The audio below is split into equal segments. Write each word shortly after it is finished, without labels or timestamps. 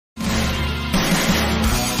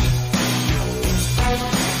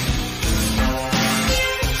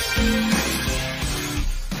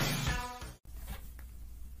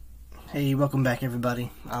Hey, welcome back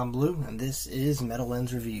everybody. I'm Blue, and this is Metal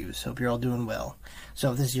Lens Reviews. Hope you're all doing well.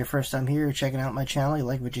 So if this is your first time here checking out my channel, you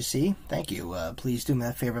like what you see, thank you. Please do me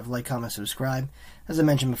that favor of like, comment, subscribe. As I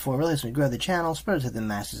mentioned before, really helps me grow the channel, spread it to the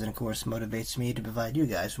masses, and of course motivates me to provide you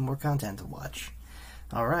guys with more content to watch.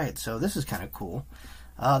 Alright, so this is kind of cool.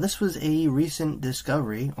 This was a recent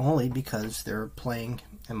discovery only because they're playing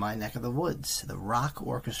in my neck of the woods, the Rock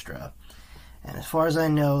Orchestra. And as far as I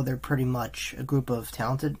know, they're pretty much a group of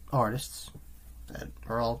talented artists that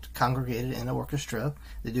are all congregated in an orchestra.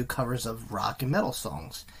 They do covers of rock and metal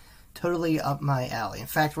songs. Totally up my alley. In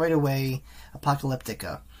fact, right away,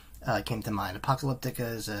 Apocalyptica came to mind.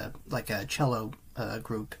 Apocalyptica is like a cello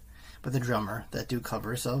group with a drummer that do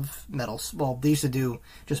covers of metal. Well, they used to do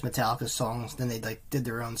just Metallica songs, then they did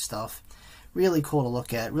their own stuff. Really cool to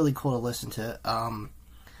look at, really cool to listen to.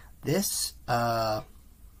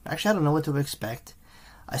 Actually, I don't know what to expect.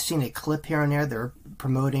 I've seen a clip here and there. They're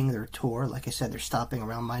promoting their tour. Like I said, they're stopping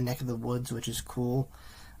around my neck of the woods, which is cool.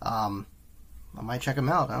 I might check them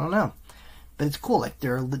out. I don't know. But it's cool. Like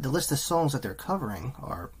the list of songs that they're covering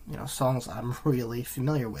are, songs I'm really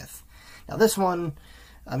familiar with. Now this one,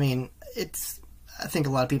 I think a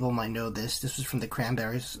lot of people might know this. This was from the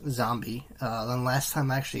Cranberries, Zombie. Then last time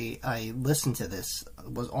actually I listened to this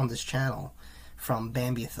was on this channel from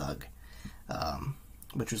Bambi Thug.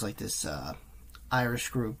 Which was like this Irish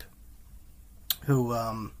group who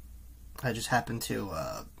I just happened to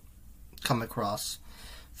come across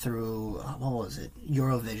through, what was it,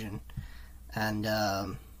 Eurovision, and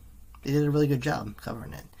they did a really good job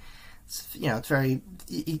covering it. It's very,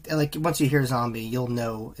 like, once you hear Zombie, you'll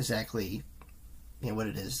know exactly, what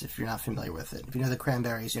it is if you're not familiar with it. If you know the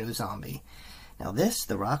Cranberries, you know the Zombie. Now this,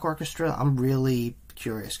 the Rock Orchestra, I'm really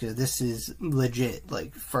curious, because this is legit,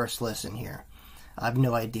 like, first listen here. I have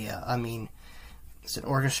no idea. It's an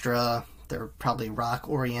orchestra. They're probably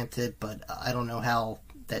rock-oriented, but I don't know how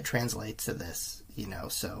that translates to this,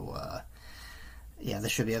 So, yeah,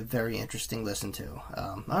 this should be a very interesting listen to.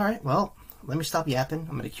 Alright, well, let me stop yapping.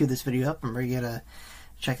 I'm going to cue this video up, and we're going to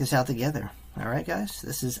check this out together. Alright, guys?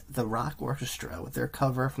 This is the Rock Orchestra with their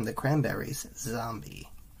cover from the Cranberries, Zombie.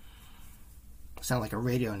 I sound like a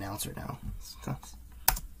radio announcer now.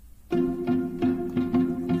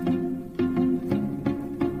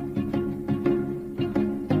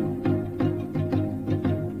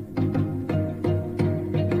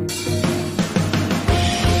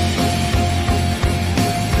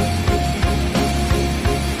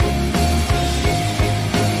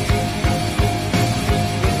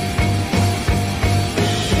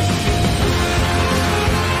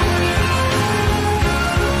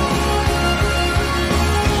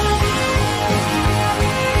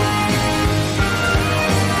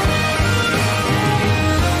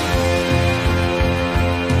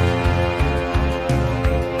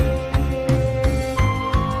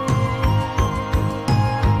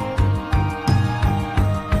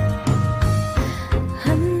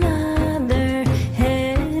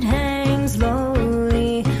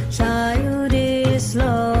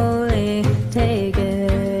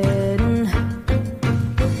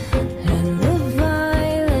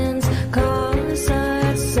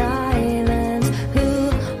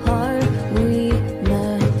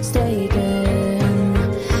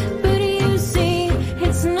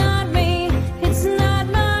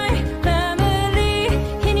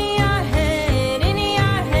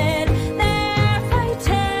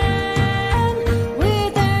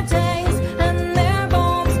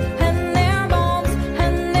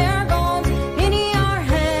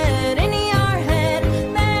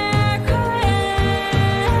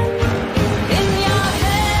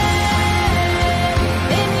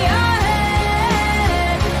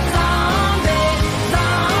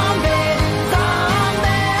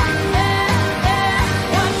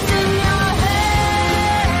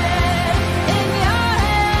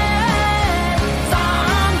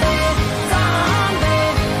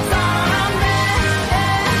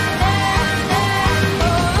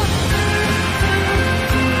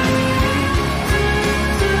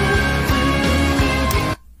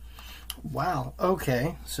 Wow,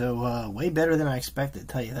 okay, so way better than I expected,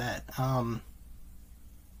 tell you that.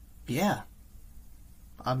 Yeah,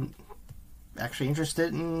 I'm actually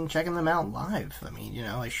interested in checking them out live.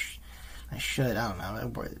 I should, I don't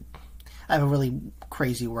know. I have a really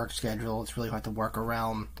crazy work schedule. It's really hard to work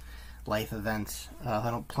around life events. I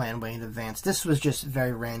don't plan way in advance. This was just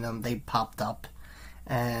very random. They popped up,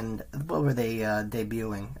 and what were they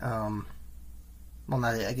debuting? Well,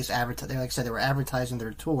 not, I guess, like I said, they were advertising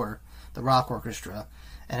their tour, the Rock Orchestra,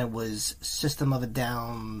 and it was System of a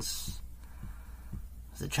Down's,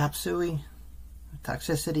 was it Chop Suey?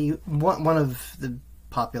 Toxicity, one of the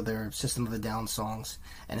popular System of a Down songs,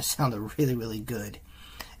 and it sounded really, really good.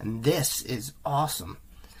 And this is awesome.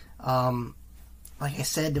 Like I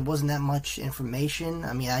said, there wasn't that much information.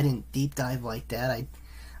 I mean, I didn't deep dive like that.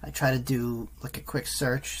 I try to do like a quick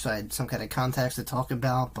search so I had some kind of context to talk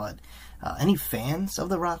about. But any fans of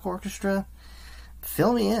the Rock Orchestra,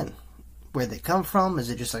 fill me in. Where they come from? Is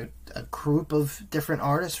it just a group of different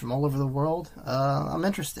artists from all over the world? I'm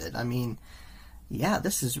interested. I mean, yeah,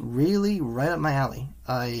 this is really right up my alley.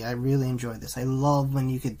 I really enjoy this. I love when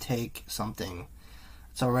you could take something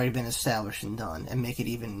that's already been established and done and make it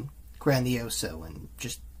even grandioso and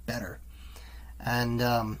just better. And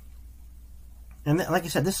like I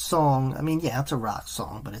said, this song, I mean, yeah, it's a rock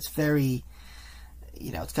song, but it's very,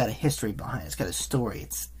 it's got a history behind it. It's got a story.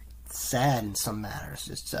 It's sad in some matters.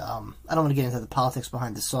 It's I don't want to get into the politics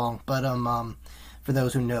behind the song, but for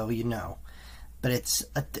those who know, you know. But it's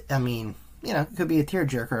I mean, it could be a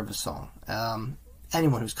tearjerker of a song.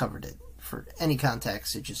 Anyone who's covered it for any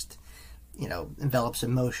context, it just envelops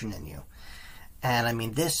emotion in you. And I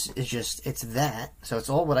mean, this is just, it's that. So it's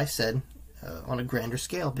all what I said on a grander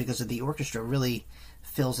scale, because of the orchestra really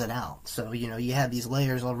fills it out. So you have these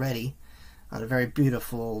layers already on a very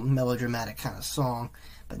beautiful melodramatic kind of song.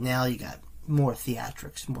 But now you got more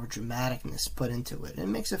theatrics, more dramaticness put into it. And it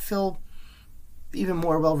makes it feel even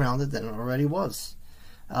more well-rounded than it already was.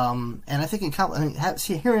 And I think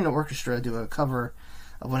hearing an orchestra do a cover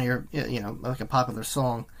of one of your, like a popular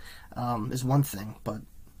song is one thing. But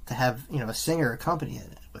to have, a singer accompany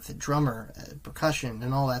it with a drummer, percussion,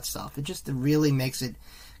 and all that stuff, it really makes it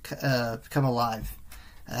come alive.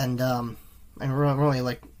 And we're only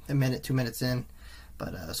like a minute, 2 minutes in.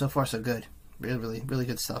 But so far so good. Really, really, really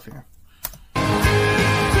good stuff here.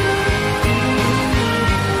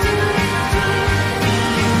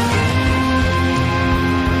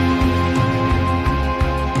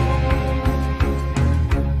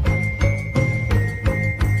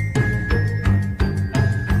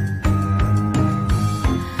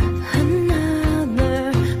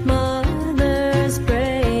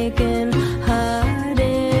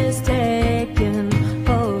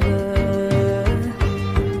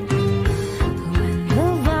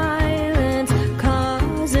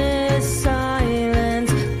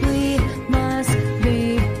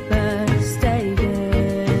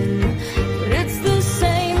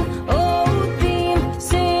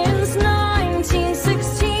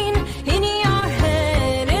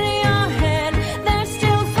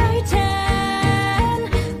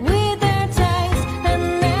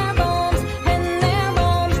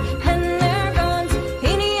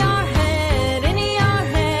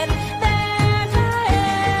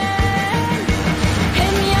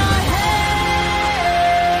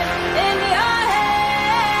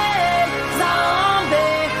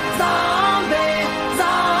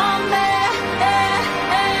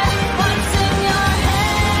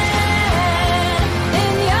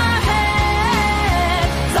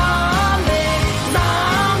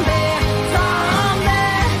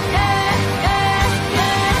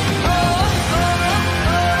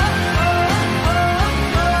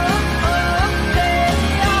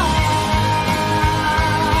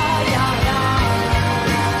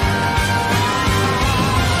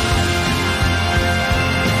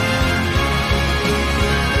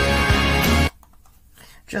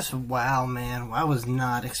 Just wow, man! I was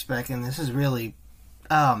not expecting this. Is really,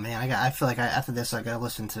 oh man! I feel like after this I gotta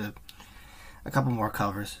listen to a couple more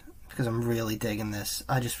covers because I'm really digging this.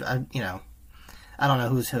 I don't know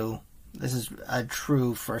who's who. This is a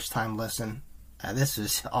true first time listen. This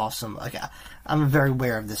is awesome. Like I'm very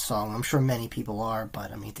aware of this song. I'm sure many people are,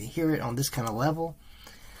 but I mean to hear it on this kind of level,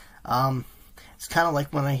 it's kind of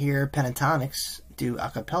like when I hear Pentatonics do a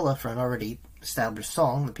cappella for an already established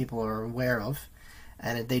song that people are aware of.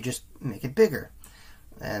 And they just make it bigger.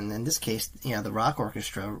 And in this case, the Rock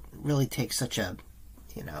Orchestra really takes such a,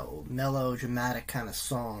 melodramatic kind of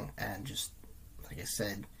song and just, like I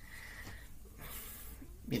said,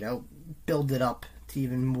 build it up to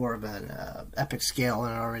even more of an epic scale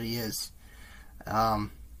than it already is. Yeah,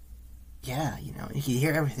 you can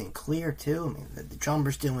hear everything clear too. I mean, the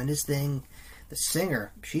drummer's doing his thing. The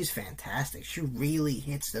singer, she's fantastic. She really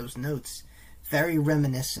hits those notes. Very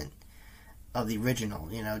reminiscent of the original,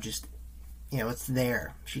 it's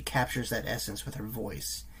there. She captures that essence with her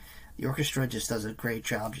voice. The orchestra just does a great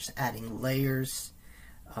job just adding layers.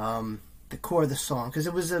 The core of the song, because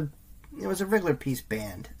it was a regular piece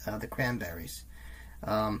band, the Cranberries,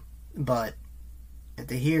 but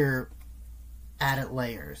to hear added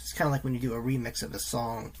layers, it's kind of like when you do a remix of a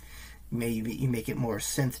song. Maybe you make it more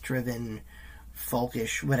synth driven,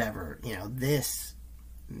 folkish, whatever. This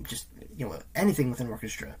just anything with an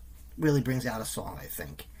orchestra really brings out a song, I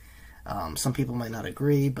think. Some people might not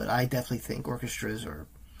agree, but I definitely think orchestras are,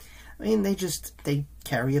 I mean, they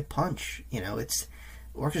carry a punch. You know,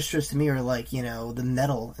 orchestras to me are like, you know, the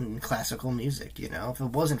metal in classical music. You know, if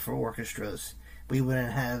it wasn't for orchestras, we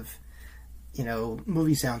wouldn't have, you know,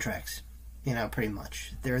 movie soundtracks. You know, pretty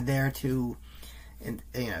much. They're there to, you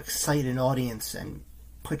know, excite an audience and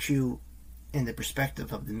put you in the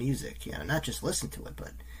perspective of the music. You know, not just listen to it,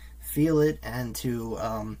 but feel it, and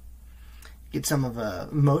to get some of a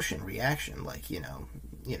emotion reaction, like, you know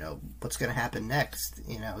what's going to happen next.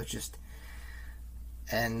 You know, it's just,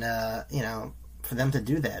 and you know, for them to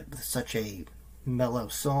do that with such a mellow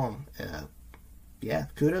song, yeah,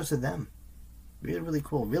 kudos to them. Really, really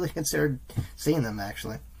cool. Really considered seeing them,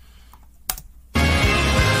 actually.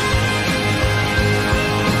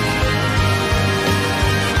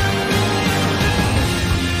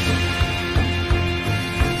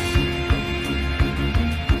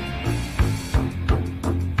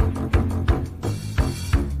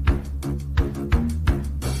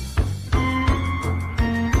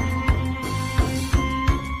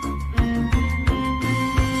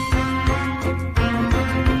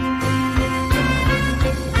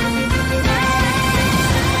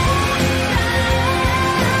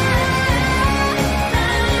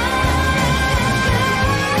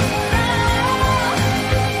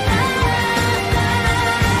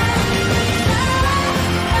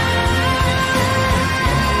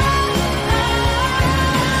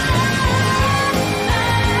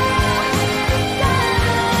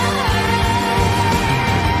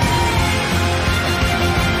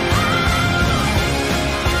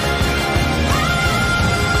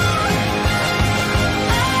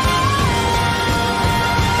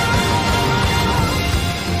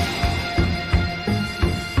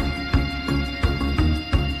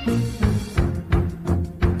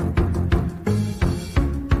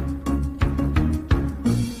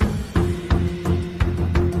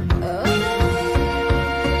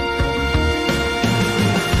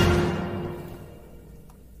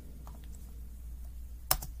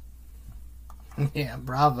 Yeah,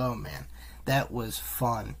 bravo, man. That was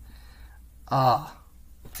fun. Ah,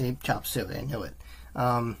 see, chop suey, I knew it.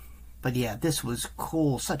 But yeah, this was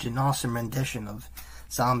cool. Such an awesome rendition of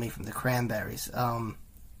Zombie from the Cranberries.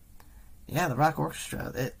 Yeah, the Rock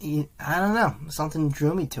Orchestra. I don't know. Something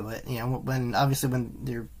drew me to it. You know, when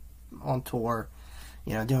they're on tour,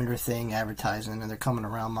 you know, doing their thing, advertising, and they're coming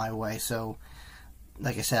around my way. So,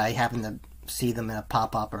 like I said, I happened to see them in a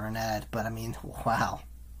pop-up or an ad. But, I mean, wow.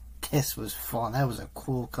 This was fun. That was a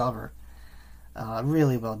cool cover.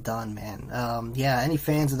 Really well done, man. Yeah, any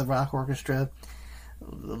fans of the Rock Orchestra,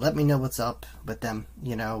 let me know what's up with them.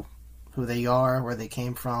 You know, who they are, where they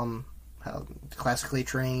came from, how classically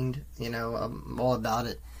trained, you know, all about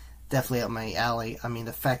it. Definitely up my alley. I mean,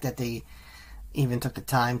 the fact that they even took the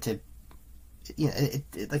time to, you know,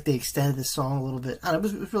 like they extended the song a little bit. I don't know,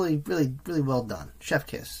 it was really, really, really well done. Chef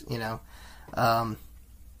kiss, you know. And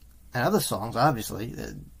other songs, obviously,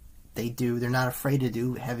 they're not afraid to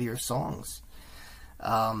do heavier songs.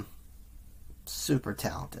 Super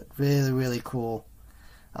talented. Really, really cool.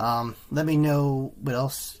 Let me know what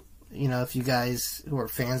else, you know, if you guys who are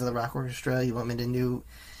fans of the Rock Orchestra, you want me to do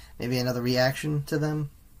maybe another reaction to them.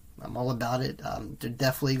 I'm all about it. They're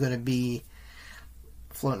definitely going to be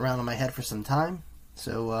floating around in my head for some time.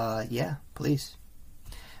 So, yeah, please.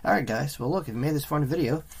 Alright, guys. Well, look, if you made this far in the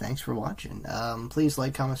video, thanks for watching. Please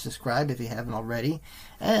like, comment, subscribe if you haven't already.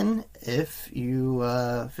 And if you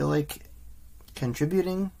feel like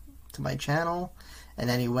contributing to my channel in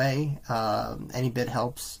any way, any bit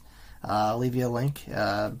helps. I'll leave you a link.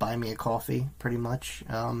 Buy me a coffee, pretty much.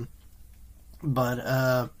 Yeah,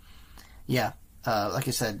 like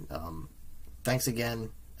I said, thanks again.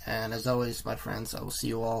 And as always, my friends, I will see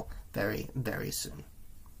you all very, very soon.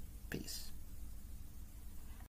 Peace.